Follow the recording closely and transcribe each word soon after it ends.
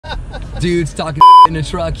Dudes talking in the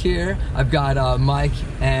truck here. I've got Mike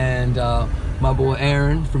and my boy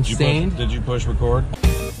Aaron from Stained. Did you push record?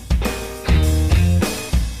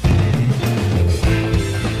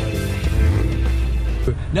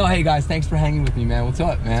 No, hey guys, thanks for hanging with me, man. What's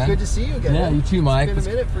up, man? It's good to see you again. Yeah, you too, Mike. It's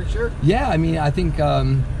been a minute for sure. Yeah, I mean, I think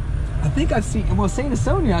I've seen. Well, Saint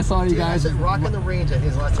Sonia, I saw you guys. Rocking the Range. I think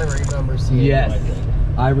is the last time I remember seeing you. Yes,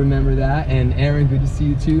 I remember that. And Aaron, good to see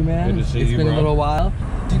you too, man. Good to see you, It's been bro. a little while.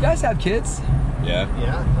 Do you guys have kids? Yeah.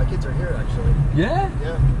 Yeah, my kids are here actually. Yeah.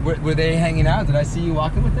 Yeah. Were they hanging out? Did I see you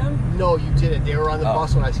walking with them? No, you didn't. They were on the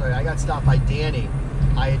bus when I started. I got stopped by Danny.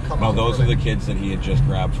 I had come. No, those are the kids that he had just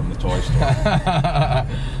grabbed from the toy store.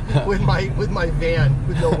 with my van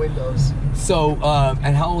with no windows. So,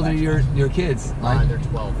 and how old are your kids? They're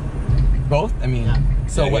 12. Both? I mean, Yeah.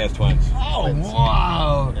 so yeah, what? he has twins. Oh, Twins.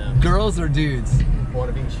 wow! Yeah. Girls or dudes? One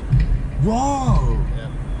of each. Whoa! Yeah.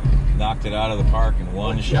 Knocked it out of the park in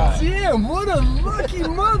one shot. Damn! What a lucky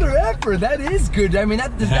mother effer! That is good. I mean,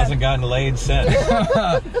 that Hasn't gotten laid since.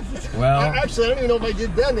 Well, Actually, I don't even know if I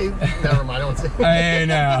did then. Never mind. I don't say. Hey,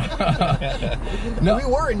 now. No. We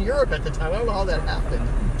were in Europe at the time. I don't know how that happened.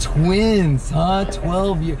 Twins, huh?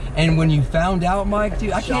 12 years. And when you found out, Mike,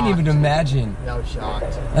 dude, I can't even imagine. I was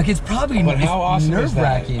shocked. Like, it's probably But how awesome is that?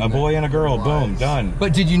 nerve-wracking. A boy and a girl, boom, done.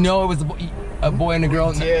 But did you know it was a boy and a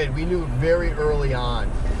girl? We did. We knew very early on.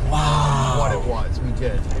 Wow. What it was. We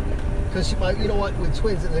did. Because you know what, with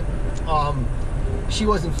twins, and she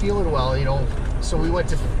wasn't feeling well, you know, so we went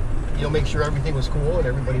to, you know, make sure everything was cool and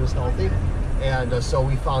everybody was healthy. And so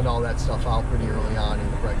we found all that stuff out pretty early on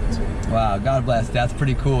in the pregnancy. Wow, God bless. That's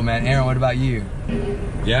pretty cool, man. Aaron, what about you?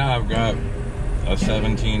 Yeah, I've got a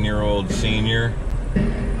 17-year-old senior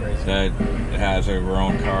Crazy. that has her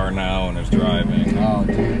own car now and is driving. Oh,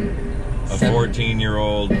 dude. A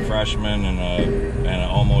 14-year-old freshman and an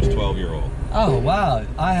almost 12-year-old. Oh, wow.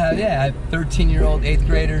 I have 13-year-old 8th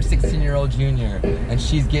grader, 16-year-old junior. And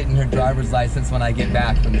she's getting her driver's license when I get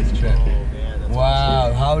back from this trip. Oh, man, that's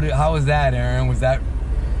Wow. How was that, Aaron? Was it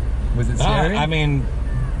scary? I mean,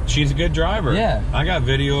 she's a good driver. Yeah. I got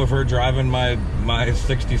video of her driving my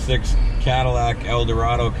 66 Cadillac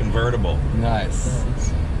Eldorado convertible. Nice.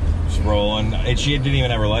 Just rolling. And she didn't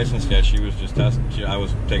even have her license yet. She was just testing. I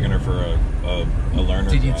was taking her for a learner.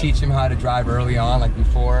 Did you class. teach him how to drive early on, like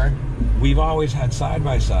before? We've always had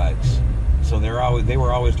side-by-sides. So they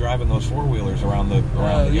were always driving those four-wheelers around the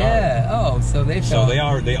yard. Yeah. Oh, so they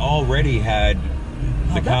already had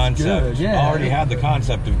the concept. Good. Yeah. Already had the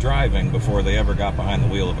concept of driving before they ever got behind the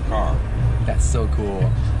wheel of a car. That's so cool.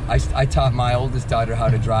 I taught my oldest daughter how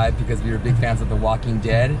to drive because we were big fans of The Walking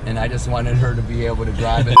Dead, and I just wanted her to be able to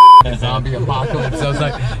drive in a zombie apocalypse. So I was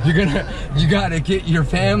like, you gotta get your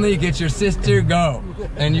family, get your sister, go,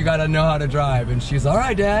 and you gotta know how to drive. And she's all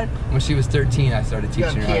right, Dad. When she was 13, I started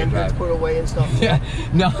teaching her how to drive. put away and stuff. Yeah,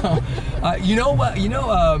 no. You know what? You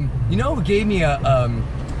know who gave me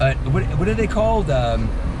what are they called?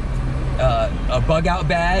 A bug out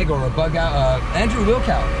bag or a bug out? Andrew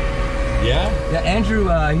Wilkow. Yeah? Yeah, Andrew,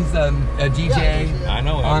 he's a DJ I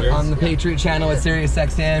know on the Patriot channel at Sirius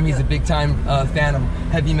XM. He's a big time fan of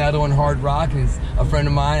heavy metal and hard rock. He's a friend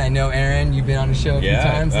of mine. I know Aaron, you've been on the show a few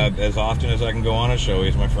times. As often as I can go on a show,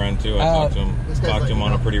 he's my friend too. I talk to him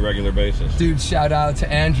on a pretty regular basis. Dude, shout out to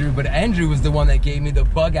Andrew. But Andrew was the one that gave me the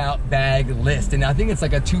bug out bag list. And I think it's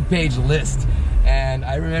like a 2-page list. And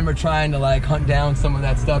I remember trying to like hunt down some of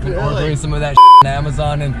that stuff and ordering some of that on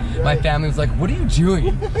Amazon, and my family was like, "What are you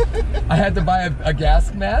doing?" I had to buy a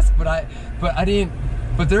gas mask, but I didn't.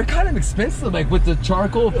 But they're kind of expensive, like with the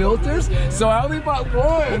charcoal filters. So I only bought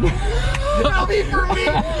one. That'll be for me.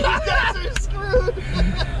 You guys are screwed.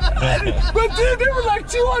 But dude, they were like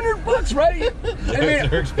 $200, right?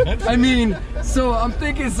 They're expensive. I mean, so I'm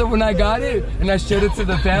thinking. So when I got it and I showed it to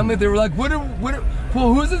the family, they were like, well,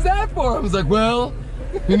 whose is that for? I was like, well,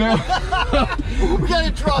 you know. We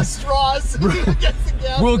gotta draw straws.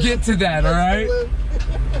 We'll get to that, all right?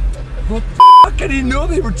 What the fuck? I didn't know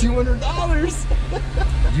they were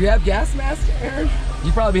 $200. Do you have gas masks, Aaron?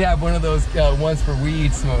 You probably have one of those ones for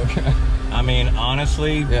weed smoke. I mean,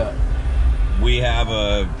 honestly, Yeah. we have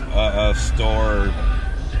a store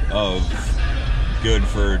of good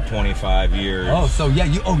for 25 years. Oh, so yeah,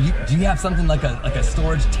 do you have something like a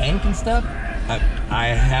storage tank and stuff? I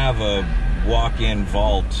have a walk-in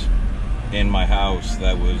vault in my house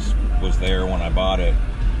that was there when I bought it.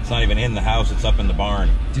 It's not even in the house, it's up in the barn.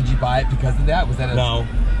 Did you buy it because of that? Was that a...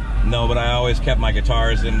 No, but I always kept my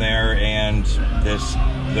guitars in there, and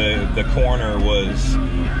the corner was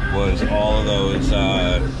all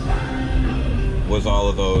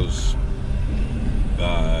of those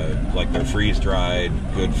like they're freeze-dried,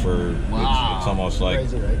 good for, it's almost like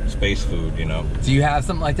Crazy, right? space food, you know? Do you have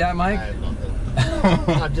something like that, Mike? I have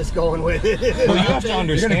nothing. I'm just going with it. Well, you have to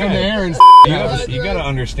understand. You're gonna come there and You got to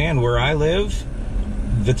understand where I live.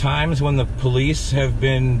 The times when the police have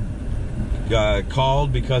been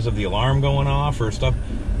called because of the alarm going off or stuff,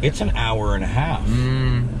 it's an hour and a half.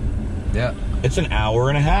 Yeah. It's an hour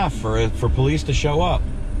and a half for police to show up.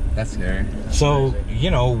 That's scary. So,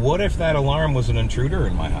 you know, what if that alarm was an intruder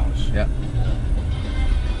in my house? Yeah.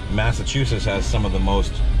 Massachusetts has some of the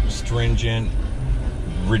most stringent,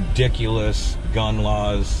 ridiculous gun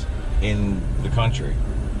laws in the country.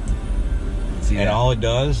 And all it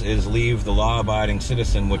does is leave the law-abiding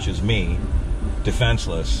citizen, which is me,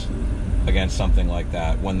 defenseless against something like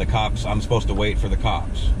that. When the cops, I'm supposed to wait for the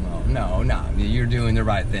cops. No. You're doing the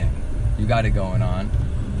right thing. You got it going on.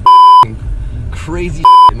 Crazy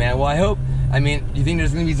man. Well, you think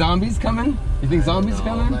there's gonna be zombies coming? You think zombies are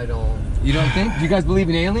coming? I don't. You don't think? Do you guys believe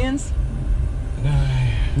in aliens?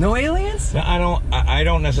 No aliens? No, I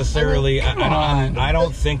don't necessarily. I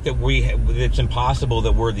don't think that it's impossible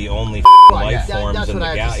that we're the only life forms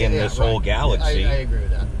in this whole galaxy. I agree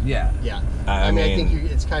with that. Yeah. Yeah. I mean, I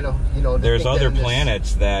think it's kind of, there's other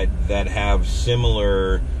planets that have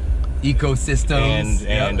similar ecosystems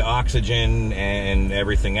and oxygen and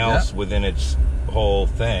everything else within its whole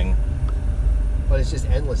thing. But it's just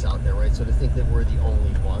endless out there, right? So to think that we're the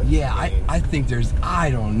only ones. Yeah, I think there's, I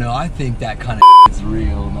don't know. I think that kind of is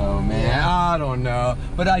real, though, man. Yeah. I don't know.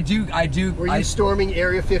 But I do. Were you storming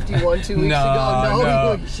Area 51 2 weeks ago?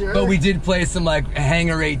 No. Sure? But we did play some, like,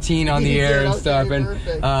 Hangar 18 on the air and stuff.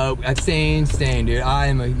 Perfect. And Stain, dude. I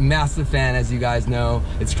am a massive fan, as you guys know.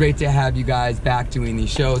 It's great to have you guys back doing these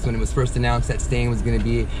shows. When it was first announced that Stain was going to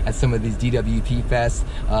be at some of these DWP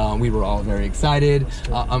fests, we were all very excited.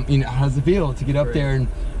 How does it feel to get up there and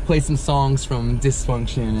play some songs from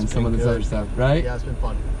Dysfunction and some of this other stuff, right? Yeah, it's been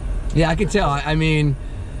fun. Yeah, I could tell. I mean,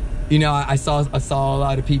 I saw a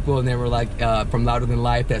lot of people, and they were like from Louder Than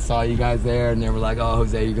Life that saw you guys there, and they were like, "Oh,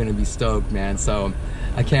 Jose, you're gonna be stoked, man." So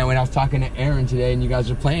I can't wait. I was talking to Aaron today, and you guys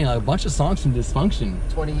are playing a bunch of songs from Dysfunction.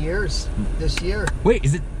 20 years this year. Wait,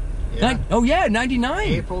 is it? Yeah. Oh yeah, 99.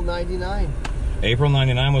 April 99. April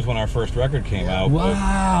 99 was when our first record came out.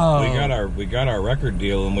 Wow. We got our record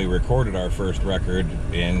deal, and we recorded our first record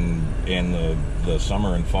in the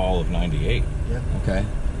summer and fall of 98. Yeah. Okay.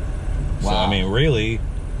 Wow. So I mean, really,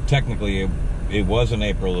 technically, it was in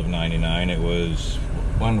April of 99. It was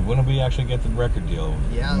when did we actually get the record deal?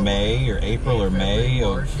 Yeah. May or April or May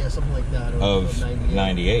March, something like that. Of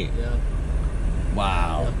 98. Yeah.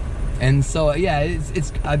 Wow. Yep. And so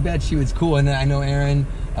it's I bet you it's cool. And then I know Aaron,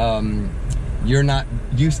 you're not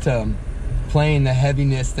used to playing the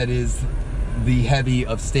heaviness that is the heavy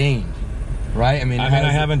of Stained, right?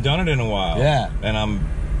 I haven't done it in a while. Yeah. And I'm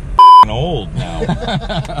old now.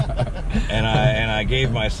 and I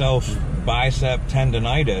gave myself bicep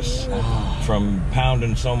tendonitis from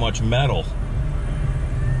pounding so much metal.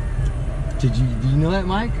 Did you know that,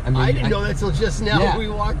 Mike? I didn't know that till just now. Yeah. We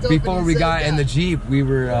walked up before we got in the Jeep. We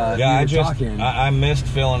were talking. I missed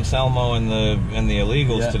Phil and Selmo and the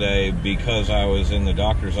illegals today because I was in the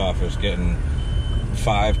doctor's office getting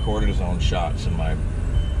 5 cortisone shots in my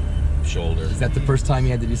shoulder. Is that the first time you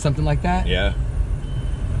had to do something like that? Yeah.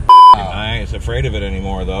 I ain't afraid of it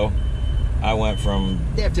anymore, though. I went from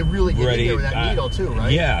they have to really get in there with that needle too,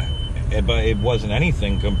 right? Yeah, but it wasn't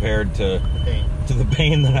anything compared to the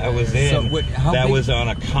pain that I was in. So that was on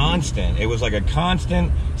a constant. It was like a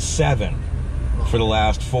constant 7 for the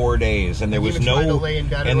last 4 days, and there was no. To lay in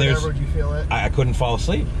bed or whatever, would you feel it? I couldn't fall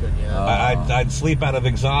asleep. I'd sleep out of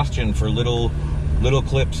exhaustion for little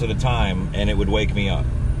clips at a time, and it would wake me up.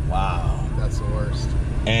 Wow, that's the worst.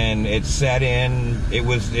 And it set in. It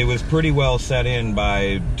was pretty well set in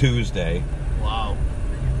by Tuesday. Wow.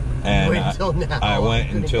 And I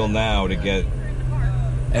went until now to get.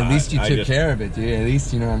 At least you took care of it, dude. At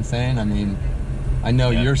least, you know what I'm saying? I mean, I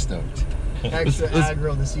know you're stoked. Extra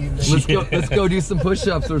aggro this evening. Let's go do some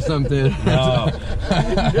push-ups or something. No.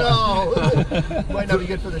 No. Might not be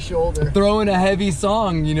good for the shoulder. Throwing a heavy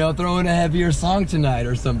song, throwing a heavier song tonight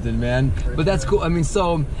or something, man. But that's cool. I mean,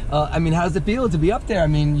 so, how does it feel to be up there? I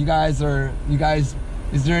mean, you guys,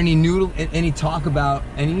 is there any talk about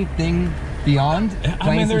anything beyond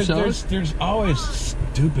playing some shows? There's always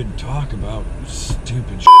stupid talk about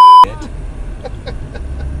stupid shit.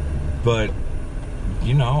 But,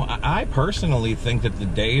 I personally think that the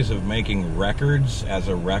days of making records as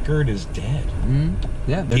a record is dead. Mm-hmm.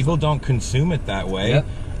 Yeah, people don't consume it that way. Yep.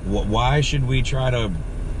 Why should we try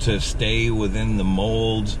to stay within the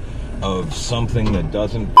mold of something that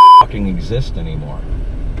doesn't fucking exist anymore?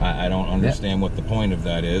 I don't understand what the point of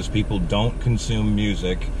that is. People don't consume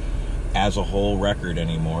music as a whole record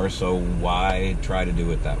anymore, so why try to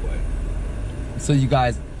do it that way? So you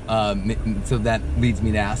guys, so that leads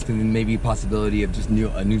me to ask, and then maybe a possibility of just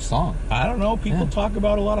a new song. I don't know. People talk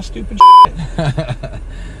about a lot of stupid shit.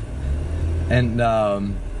 And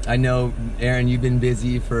I know, Aaron, you've been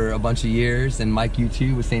busy for a bunch of years, and Mike, you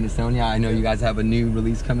too, with Saint Estonia. I know you guys have a new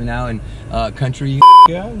release coming out in country.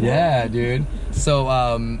 Yeah, dude.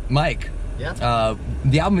 So, Mike. Yeah.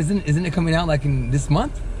 The album isn't it coming out like in this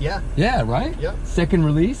month? Yeah. Yeah, right? Yeah. Second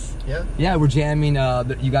release? Yeah. Yeah, we're jamming.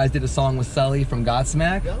 You guys did a song with Sully from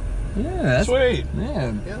Godsmack. Yeah. Yeah, that's sweet.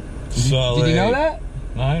 Yeah. Yeah. Sully. Did you know that?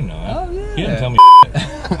 I know. Oh, yeah. He didn't tell me.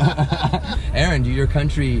 Aaron, your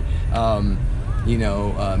country,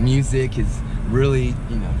 music has really,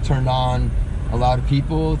 turned on a lot of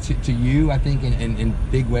people to you, I think, in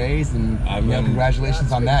big ways, and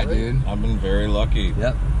congratulations on that, dude. I've been very lucky.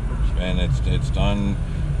 Yep. And it's done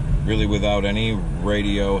really without any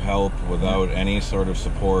radio help, without any sort of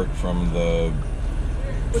support from the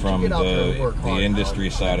industry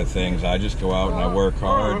side of things. I just go out and I work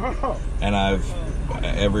hard, and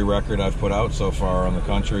every record I've put out so far on the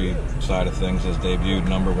country side of things has debuted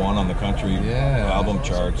 #1 on the country album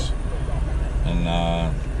charts,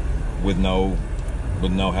 and with no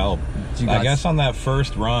help. I guess on that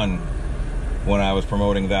first run, when I was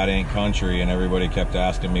promoting That Ain't Country and everybody kept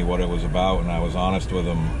asking me what it was about, and I was honest with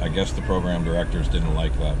them, I guess the program directors didn't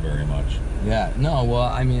like that very much. Yeah, no, well,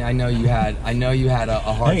 I mean, I know you had a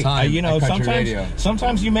hard time.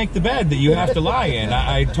 Sometimes you make the bed that you have to lie in.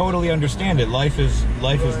 I totally understand it. Life is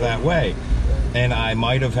that way, and I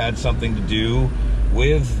might have had something to do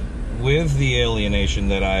with the alienation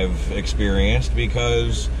that I've experienced,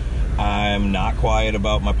 because I'm not quiet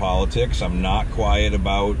about my politics. I'm not quiet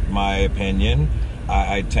about my opinion.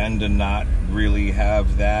 I tend to not really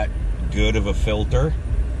have that good of a filter,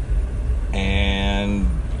 and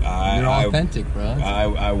you're authentic, bro.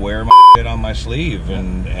 I wear my shit on my sleeve,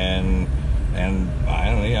 and I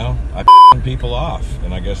don't know, I people off,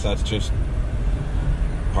 and I guess that's just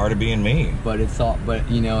part of being me. But it's all,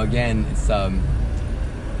 again, it's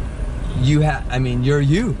you're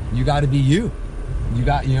you. You got to be you. You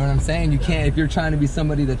know what I'm saying? You can't, if you're trying to be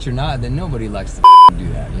somebody that you're not, then nobody likes to do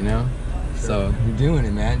that, Sure. So you're doing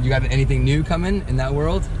it, man. You got anything new coming in that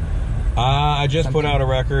world? I just put out a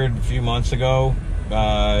record a few months ago.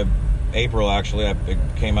 April, actually. It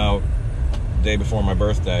came out the day before my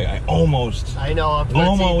birthday. I almost had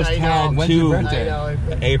When's your birthday?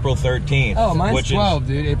 April 13th. Oh, mine's 12,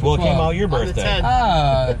 dude. April 12. Well, it came out your birthday.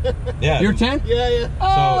 Yeah. You're 10? Yeah.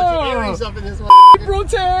 Oh, so Aries up in this one. April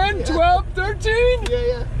 10, 12, 13?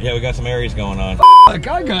 Yeah, we got some Aries going on. Fuck,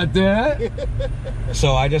 I got that.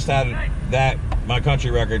 So I just had that. My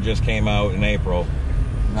country record just came out in April.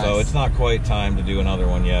 Nice. So it's not quite time to do another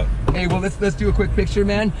one yet. Hey, well, let's do a quick picture,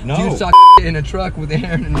 man. No. Dude saw in a truck with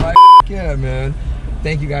Aaron and Mike. Yeah, man.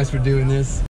 Thank you guys for doing this.